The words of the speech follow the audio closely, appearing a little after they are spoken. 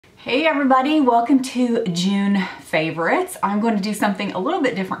Hey everybody, welcome to June favorites. I'm going to do something a little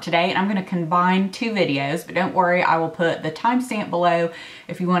bit different today and I'm going to combine two videos, but don't worry, I will put the timestamp below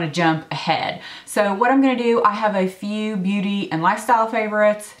if you want to jump ahead. So what I'm going to do, I have a few beauty and lifestyle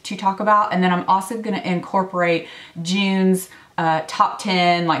favorites to talk about, and then I'm also going to incorporate June's top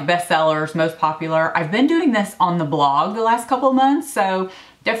 10 like bestsellers, most popular. I've been doing this on the blog the last couple of months, so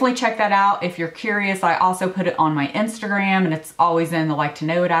definitely check that out if you're curious. I also put it on my Instagram and it's always in the Like to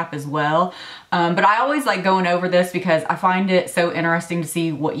Know It app as well. But I always like going over this because I find it so interesting to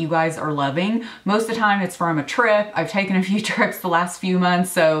see what you guys are loving. Most of the time it's from a trip. I've taken a few trips the last few months,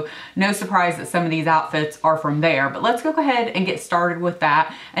 so no surprise that some of these outfits are from there. But let's go ahead and get started with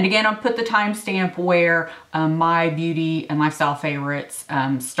that. And again, I'll put the timestamp where my beauty and lifestyle favorites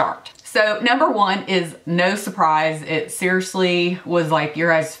start. So number one is no surprise. It seriously was like your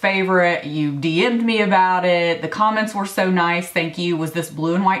guys' favorite. You DM'd me about it. The comments were so nice. Thank you. Was this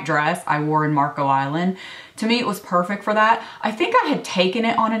blue and white dress I wore in Marco Island. To me, it was perfect for that. I think I had taken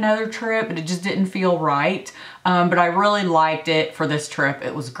it on another trip, but it just didn't feel right. But I really liked it for this trip.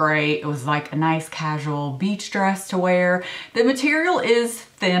 It was great. It was like a nice casual beach dress to wear. The material is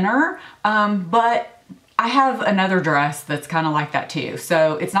thinner, but I have another dress that's kind of like that too.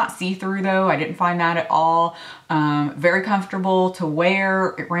 So it's not see-through though. I didn't find that at all. Very comfortable to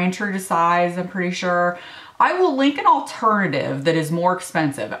wear. It ran true to size, I'm pretty sure. I will link an alternative that is more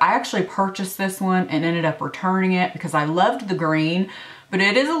expensive. I actually purchased this one and ended up returning it because I loved the green, but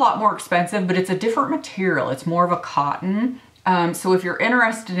it is a lot more expensive, but it's a different material. It's more of a cotton. So if you're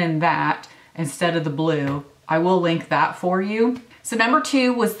interested in that instead of the blue, I will link that for you. So number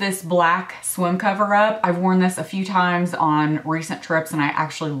two was this black swim cover up. I've worn this a few times on recent trips and I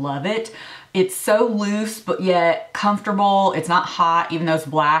actually love it. It's so loose, but yet comfortable. It's not hot, even though it's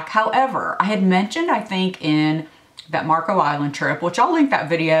black. However, I had mentioned, I think in that Marco Island trip, which I'll link that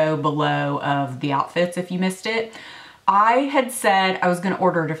video below of the outfits if you missed it. I had said I was gonna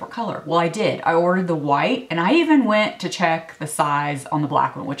order a different color. Well, I did. I ordered the white and I even went to check the size on the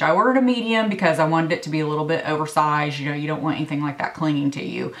black one, which I ordered a medium because I wanted it to be a little bit oversized. You know, you don't want anything like that clinging to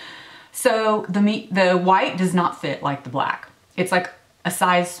you. So the white does not fit like the black. It's like a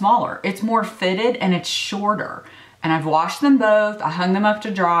size smaller. It's more fitted and it's shorter. And I've washed them both. I hung them up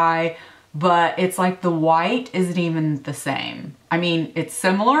to dry, but it's like the white isn't even the same. I mean, it's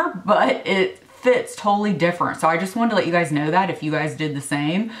similar, but it fits totally different. So I just wanted to let you guys know that if you guys did the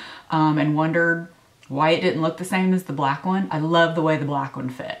same and wondered why it didn't look the same as the black one. I love the way the black one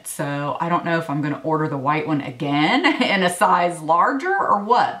fits. So I don't know if I'm gonna order the white one again in a size larger or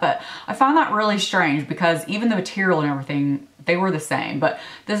what, but I found that really strange because even the material and everything, they were the same. But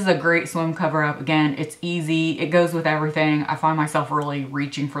this is a great swim cover up. Again, it's easy. It goes with everything. I find myself really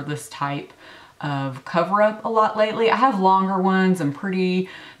reaching for this type of cover up a lot lately. I have longer ones and pretty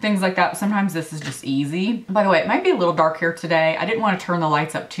things like that. Sometimes this is just easy. By the way, it might be a little dark here today. I didn't want to turn the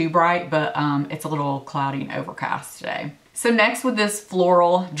lights up too bright, but it's a little cloudy and overcast today. So next with this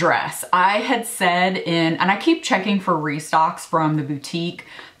floral dress, I had said and I keep checking for restocks from the boutique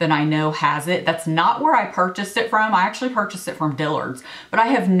that I know has it. That's not where I purchased it from. I actually purchased it from Dillard's, but I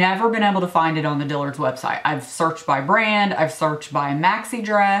have never been able to find it on the Dillard's website. I've searched by brand, I've searched by maxi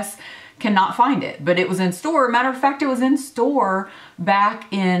dress, cannot find it, but it was in store. Matter of fact, it was in store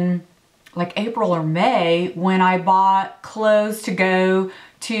back in like April or May when I bought clothes to go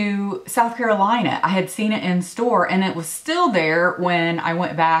to South Carolina. I had seen it in store and it was still there when I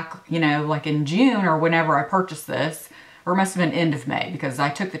went back, you know, like in June or whenever I purchased this, or it must have been end of May because I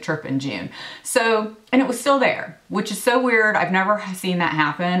took the trip in June. So, and it was still there, which is so weird. I've never seen that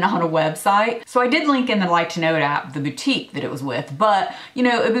happen on a website. So I did link in the Like to Know It app, the boutique that it was with, but you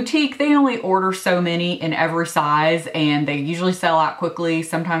know, a boutique, they only order so many in every size and they usually sell out quickly.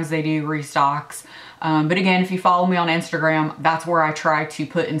 Sometimes they do restocks. But again, if you follow me on Instagram, that's where I try to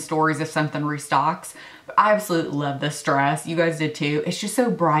put in stories if something restocks. But I absolutely love this dress. You guys did too. It's just so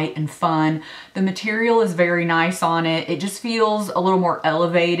bright and fun. The material is very nice on it. It just feels a little more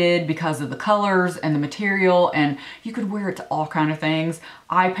elevated because of the colors and the material, and you could wear it to all kind of things.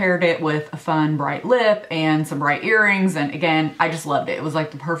 I paired it with a fun bright lip and some bright earrings, and again, I just loved it. It was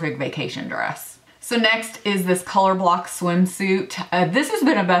like the perfect vacation dress. So next is this color block swimsuit. This has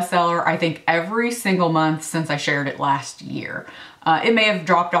been a bestseller, I think, every single month since I shared it last year. It may have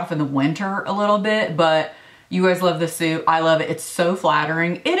dropped off in the winter a little bit, but you guys love this suit. I love it. It's so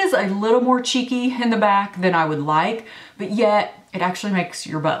flattering. It is a little more cheeky in the back than I would like, but yet it actually makes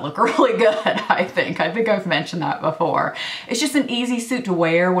your butt look really good, I think. I think I've mentioned that before. It's just an easy suit to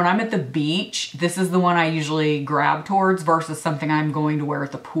wear. When I'm at the beach, this is the one I usually grab towards versus something I'm going to wear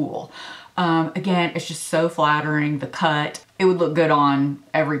at the pool. Again, it's just so flattering. The cut, it would look good on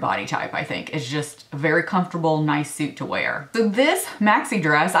every body type, I think. It's just a very comfortable, nice suit to wear. So this maxi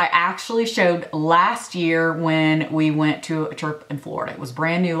dress I actually showed last year when we went to a trip in Florida. It was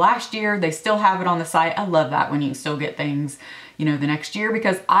brand new last year. They still have it on the site. I love that when you can still get things, you know, the next year,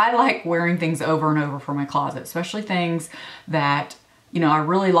 because I like wearing things over and over for my closet, especially things that, you know, I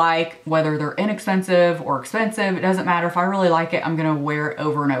really like, whether they're inexpensive or expensive, it doesn't matter. If I really like it, I'm gonna wear it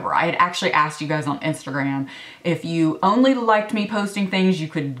over and over. I had actually asked you guys on Instagram if you only liked me posting things you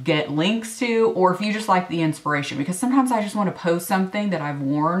could get links to, or if you just like the inspiration, because sometimes I just wanna post something that I've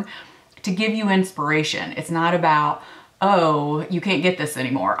worn to give you inspiration. It's not about, oh, you can't get this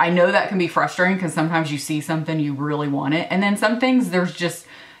anymore. I know that can be frustrating because sometimes you see something, you really want it, and then some things there's just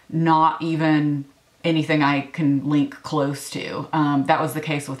not even anything I can link close to. That was the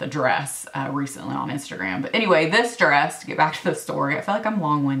case with a dress recently on Instagram. But anyway, this dress, to get back to the story, I feel like I'm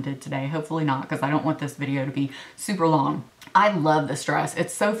long-winded today. Hopefully not, because I don't want this video to be super long. I love this dress.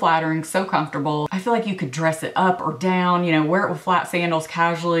 It's so flattering, so comfortable. I feel like you could dress it up or down, you know, wear it with flat sandals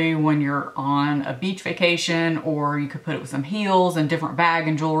casually when you're on a beach vacation, or you could put it with some heels and different bag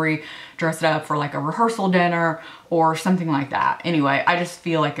and jewelry, dress it up for like a rehearsal dinner or something like that. Anyway, I just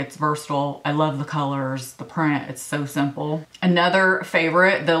feel like it's versatile. I love the colors, the print, it's so simple. Another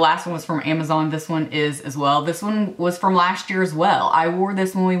favorite, the last one was from Amazon. This one is as well. This one was from last year as well. I wore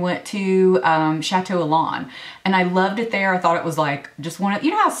this when we went to Chateau Almond, and I loved it there. I thought it was like just one of,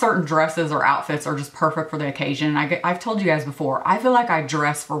 you know how certain dresses or outfits are just perfect for the occasion. I've told you guys before, I feel like I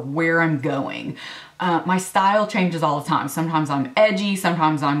dress for where I'm going. My style changes all the time. Sometimes I'm edgy,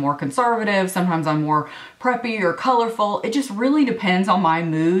 sometimes I'm more conservative, sometimes I'm more preppy or colorful. It just really depends on my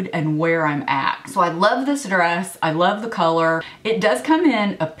mood and where I'm at. So I love this dress. I love the color. It does come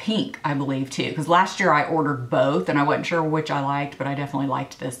in a pink, I believe, too, because last year I ordered both and I wasn't sure which I liked, but I definitely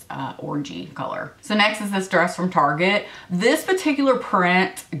liked this orangey color. So next is this dress from Target. This particular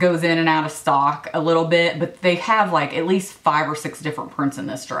print goes in and out of stock a little bit, but they have like at least 5 or 6 different prints in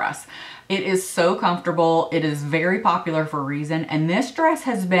this dress. It is so comfortable. It is very popular for a reason. And this dress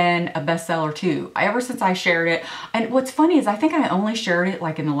has been a bestseller too, ever since I shared it. And what's funny is I think I only shared it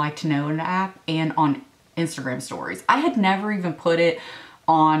like in the Like to Know app and on Instagram stories. I had never even put it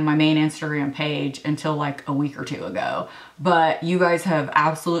on my main Instagram page until like a week or 2 ago. But you guys have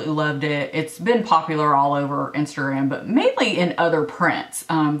absolutely loved it. It's been popular all over Instagram, but mainly in other prints.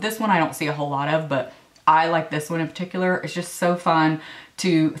 This one I don't see a whole lot of, but I like this one in particular. It's just so fun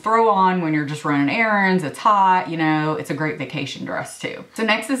to throw on when you're just running errands. It's hot, you know, it's a great vacation dress too. So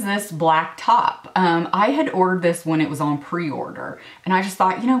next is this black top. I had ordered this when it was on pre-order, and I just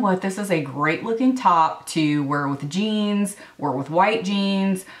thought, you know what, this is a great looking top to wear with jeans, wear with white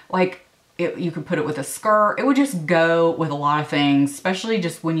jeans. Like, you could put it with a skirt. It would just go with a lot of things, especially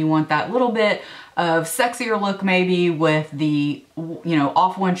just when you want that little bit of sexier look, maybe with the, you know,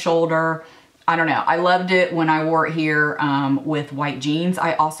 off one shoulder. I don't know. I loved it when I wore it here with white jeans.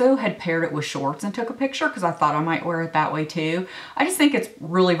 I also had paired it with shorts and took a picture because I thought I might wear it that way too. I just think it's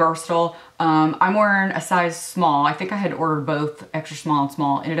really versatile. I'm wearing a size small. I think I had ordered both extra small and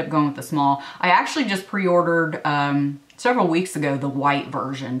small. Ended up going with the small. I actually just pre-ordered several weeks ago the white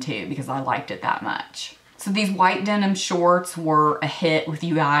version too because I liked it that much. So these white denim shorts were a hit with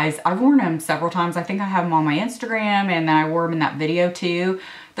you guys. I've worn them several times. I think I have them on my Instagram, and then I wore them in that video too.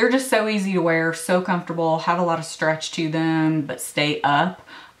 They're just so easy to wear, so comfortable, have a lot of stretch to them, but stay up.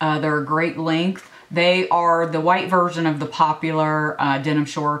 They're a great length. They are the white version of the popular denim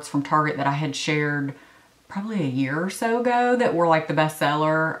shorts from Target that I had shared probably a year or so ago that were like the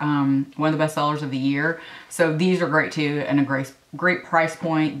bestseller, one of the best sellers of the year. So these are great too, and a great price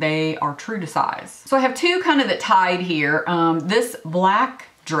point. They are true to size. So I have two kind of that tied here. This black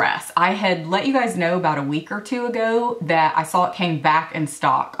dress, I had let you guys know about a week or 2 ago that I saw it came back in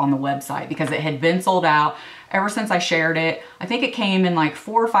stock on the website because it had been sold out ever since I shared it. I think it came in like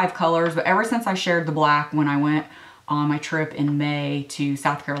 4 or 5 colors, but ever since I shared the black when I went on my trip in May to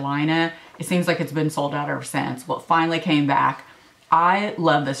South Carolina, it seems like it's been sold out ever since. Well, it finally came back. I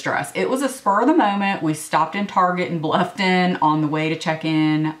love this dress. It was a spur of the moment. We stopped in Target in Bluffton on the way to check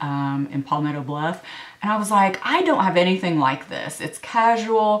in Palmetto Bluff. And I was like, I don't have anything like this. It's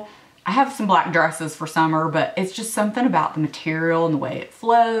casual. I have some black dresses for summer, but it's just something about the material and the way it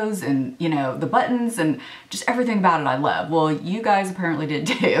flows and, you know, the buttons and just everything about it I love. Well, you guys apparently did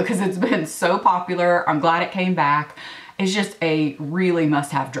too because it's been so popular. I'm glad it came back. It's just a really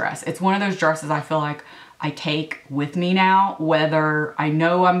must-have dress. It's one of those dresses I feel like I take with me now, whether I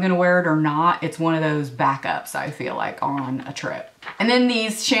know I'm gonna wear it or not. It's one of those backups I feel like on a trip. And then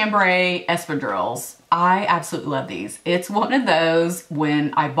these chambray espadrilles. I absolutely love these. It's one of those,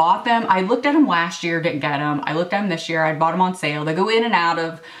 when I bought them, I looked at them last year, didn't get them. I looked at them this year, I bought them on sale. They go in and out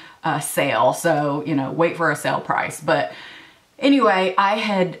of sale, so, you know, wait for a sale price. But anyway, I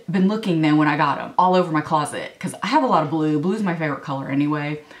had been looking then when I got them all over my closet, because I have a lot of blue. Blue's my favorite color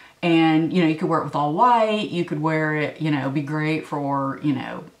anyway. And, you know, you could wear it with all white. You could wear it, you know, be great for, you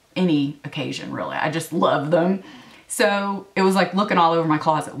know, any occasion, really. I just love them. So it was like looking all over my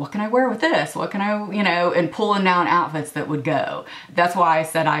closet. What can I wear with this? What can I, you know, and pulling down outfits that would go. That's why I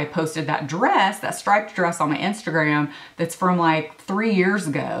said I posted that dress, that striped dress on my Instagram that's from like 3 years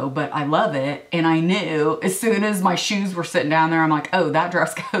ago, but I love it. And I knew as soon as my shoes were sitting down there, I'm like, oh, that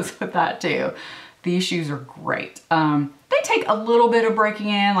dress goes with that too. These shoes are great. They take a little bit of breaking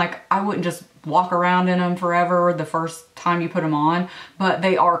in. Like, I wouldn't just walk around in them forever the first time you put them on, but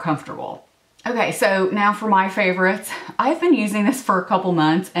they are comfortable. Okay, so now for my favorites. I've been using this for a couple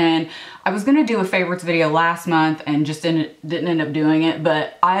months, and I was gonna do a favorites video last month and just didn't end up doing it,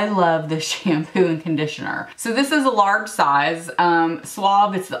 but I love this shampoo and conditioner. So this is a large size,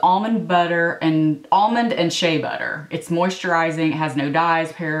 Suave. It's the almond and shea butter. It's moisturizing, it has no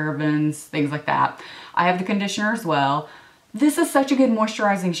dyes, parabens, things like that. I have the conditioner as well. This is such a good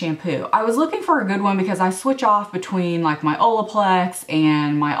moisturizing shampoo. I was looking for a good one because I switch off between like my Olaplex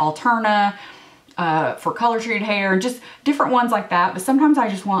and my Alterna for color treated hair, and just different ones like that. But sometimes I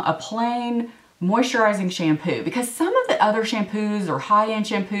just want a plain moisturizing shampoo, because some of the other shampoos or high-end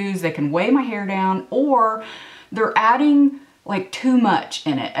shampoos, they can weigh my hair down, or they're adding like too much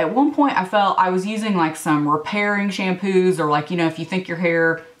in it. At one point I felt I was using like some repairing shampoos, or like, you know, if you think your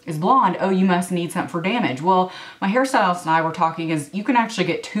hair is blonde, oh, you must need something for damage. Well, my hairstylist and I were talking is you can actually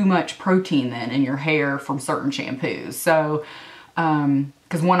get too much protein then in your hair from certain shampoos. So,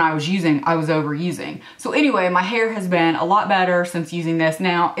 because one I was using, I was overusing. So anyway, my hair has been a lot better since using this.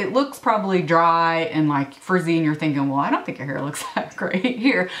 Now, it looks probably dry and like frizzy, and you're thinking, well, I don't think your hair looks that great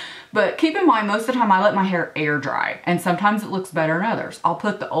here. But keep in mind, most of the time I let my hair air dry, and sometimes it looks better than others. I'll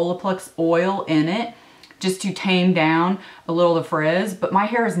put the Olaplex oil in it just to tame down a little of the frizz, but my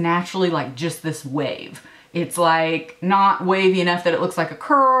hair is naturally like just this wave. It's like not wavy enough that it looks like a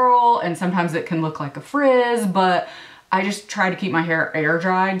curl, and sometimes it can look like a frizz, but I just try to keep my hair air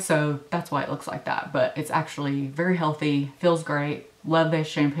dried, so that's why it looks like that. But it's actually very healthy, feels great, love this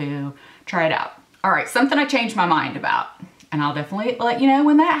shampoo, try it out. All right, something I changed my mind about, and I'll definitely let you know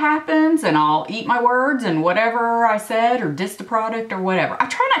when that happens, and I'll eat my words and whatever I said or diss the product or whatever. I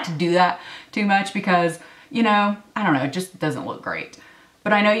try not to do that too much because, you know, I don't know, it just doesn't look great.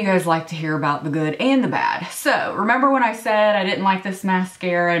 But I know you guys like to hear about the good and the bad. So remember when I said I didn't like this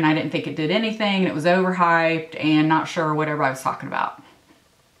mascara and I didn't think it did anything and it was overhyped and not sure whatever I was talking about?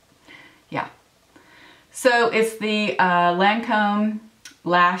 Yeah. So it's the Lancome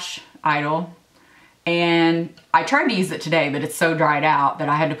Lash Idol, and I tried to use it today, but it's so dried out that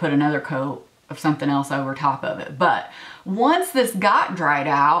I had to put another coat of something else over top of it. But once this got dried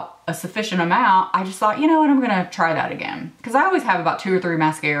out a sufficient amount, I just thought, you know what, I'm gonna try that again. Because I always have about 2 or 3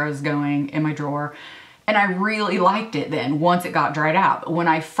 mascaras going in my drawer, and I really liked it then once it got dried out. But when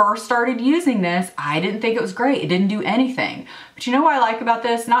I first started using this, I didn't think it was great. It didn't do anything. But you know what I like about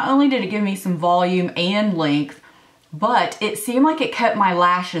this? Not only did it give me some volume and length, but it seemed like it kept my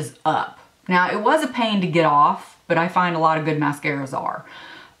lashes up. Now, it was a pain to get off, but I find a lot of good mascaras are.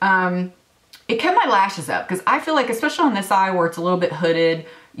 It kept my lashes up because I feel like, especially on this eye where it's a little bit hooded,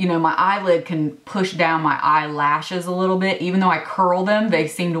 you know, my eyelid can push down my eyelashes a little bit. Even though I curl them, they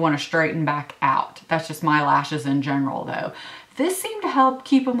seem to want to straighten back out. That's just my lashes in general though. This seemed to help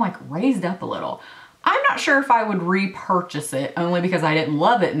keep them like raised up a little. I'm not sure if I would repurchase it, only because I didn't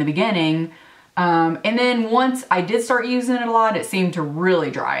love it in the beginning. And then once I did start using it a lot, it seemed to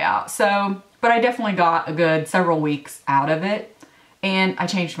really dry out. So, but I definitely got a good several weeks out of it. And I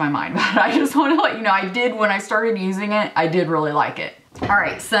changed my mind about it. I just want to let you know, I did, when I started using it, I did really like it. All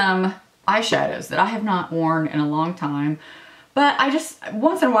right, some eyeshadows that I have not worn in a long time, but I just,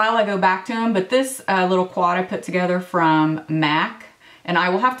 once in a while I go back to them. But this little quad I put together from MAC, and I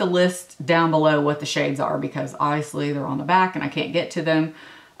will have to list down below what the shades are because obviously they're on the back and I can't get to them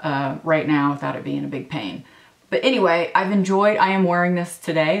right now without it being a big pain. But anyway, I am wearing this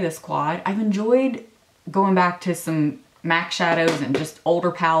today, this quad. I've enjoyed going back to some MAC shadows and just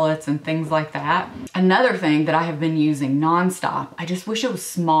older palettes and things like that. Another thing that I have been using nonstop, I just wish it was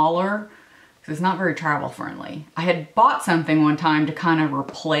smaller because it's not very travel friendly. I had bought something one time to kind of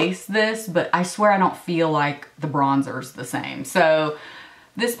replace this, but I swear I don't feel like the bronzer's the same. So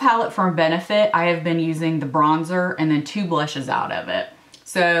this palette from Benefit, I have been using the bronzer and then 2 blushes out of it.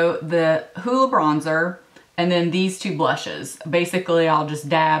 So the Hoola bronzer, And then these two blushes. Basically, I'll just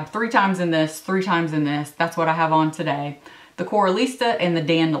dab 3 times in this, 3 times in this. That's what I have on today. The Coralista and the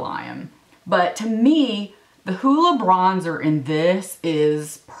Dandelion. But to me, the Hoola bronzer in this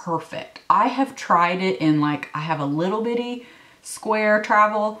is perfect. I have tried it in like, I have a little bitty square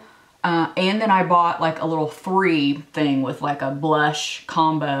travel, and then I bought like a little 3 thing with like a blush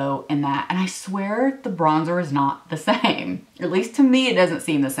combo in that. And I swear the bronzer is not the same. At least to me, it doesn't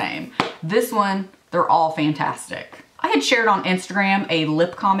seem the same. This one, they're all fantastic. I had shared on Instagram a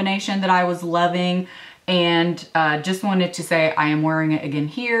lip combination that I was loving, and just wanted to say I am wearing it again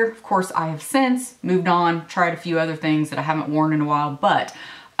here. Of course, I have since moved on, tried a few other things that I haven't worn in a while, but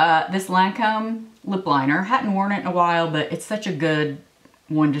this Lancome lip liner, hadn't worn it in a while, but it's such a good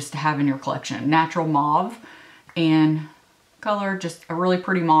one just to have in your collection. Natural mauve and color, just a really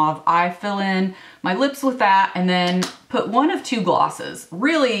pretty mauve. I fill in my lips with that and then put one of 2 glosses.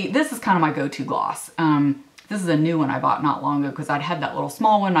 Really, this is kind of my go-to gloss. This is a new one I bought not long ago because I'd had that little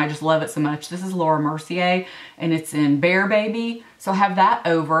small one and I just love it so much. This is Laura Mercier and it's in Bear Baby. So I have that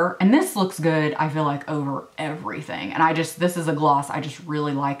over, and this looks good, I feel like, over everything. And this is a gloss I just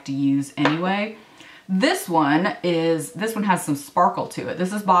really like to use anyway. This one has some sparkle to it.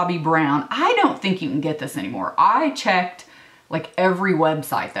 This is Bobbi Brown. I don't think you can get this anymore. I checked like every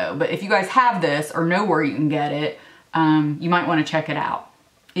website though, but if you guys have this or know where you can get it, you might want to check it out.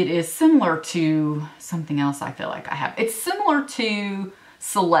 It is similar to something else I feel like I have. It's similar to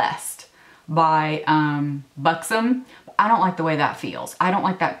Celeste by Buxom. I don't like the way that feels. I don't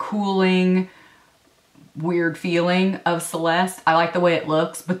like that cooling, weird feeling of Celeste. I like the way it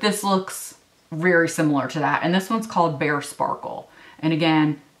looks, but this looks very similar to that. And this one's called Bare Sparkle. And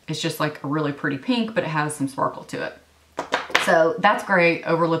again, it's just like a really pretty pink, but it has some sparkle to it. So that's great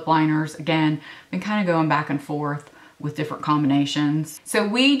over lip liners. Again, been kind of going back and forth with different combinations. So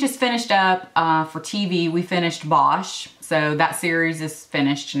we just finished up for TV. We finished Bosch. So that series is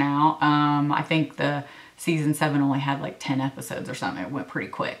finished now. I think the season 7 only had like 10 episodes or something. It went pretty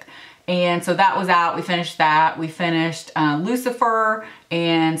quick. And so that was out. We finished that. We finished Lucifer,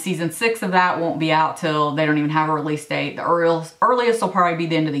 and season 6 of that won't be out till they don't even have a release date. The earliest will probably be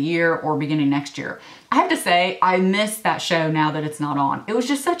the end of the year or beginning next year. I have to say, I miss that show now that it's not on. It was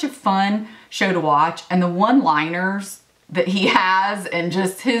just such a fun show to watch, and the one-liners that he has and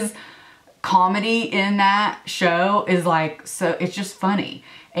just his comedy in that show is like, so it's just funny.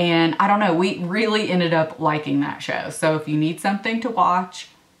 And I don't know, we really ended up liking that show. So if you need something to watch,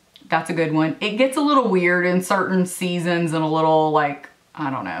 that's a good one. It gets a little weird in certain seasons and a little like, I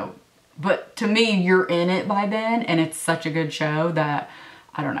don't know. But to me, you're in it by then, and it's such a good show that,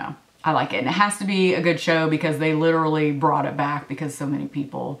 I don't know, I like it. And it has to be a good show because they literally brought it back because so many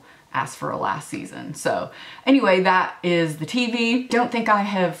people asked for a last season. So anyway, that is the TV. Don't think I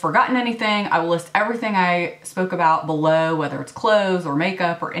have forgotten anything. I will list everything I spoke about below, whether it's clothes or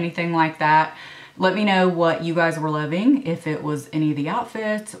makeup or anything like that. Let me know what you guys were loving, if it was any of the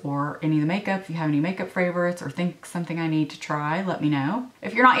outfits or any of the makeup. If you have any makeup favorites or think something I need to try, let me know.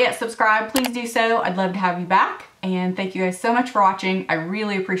 If you're not yet subscribed, please do so. I'd love to have you back. And thank you guys so much for watching. I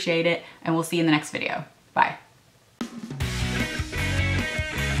really appreciate it, and we'll see you in the next video. Bye.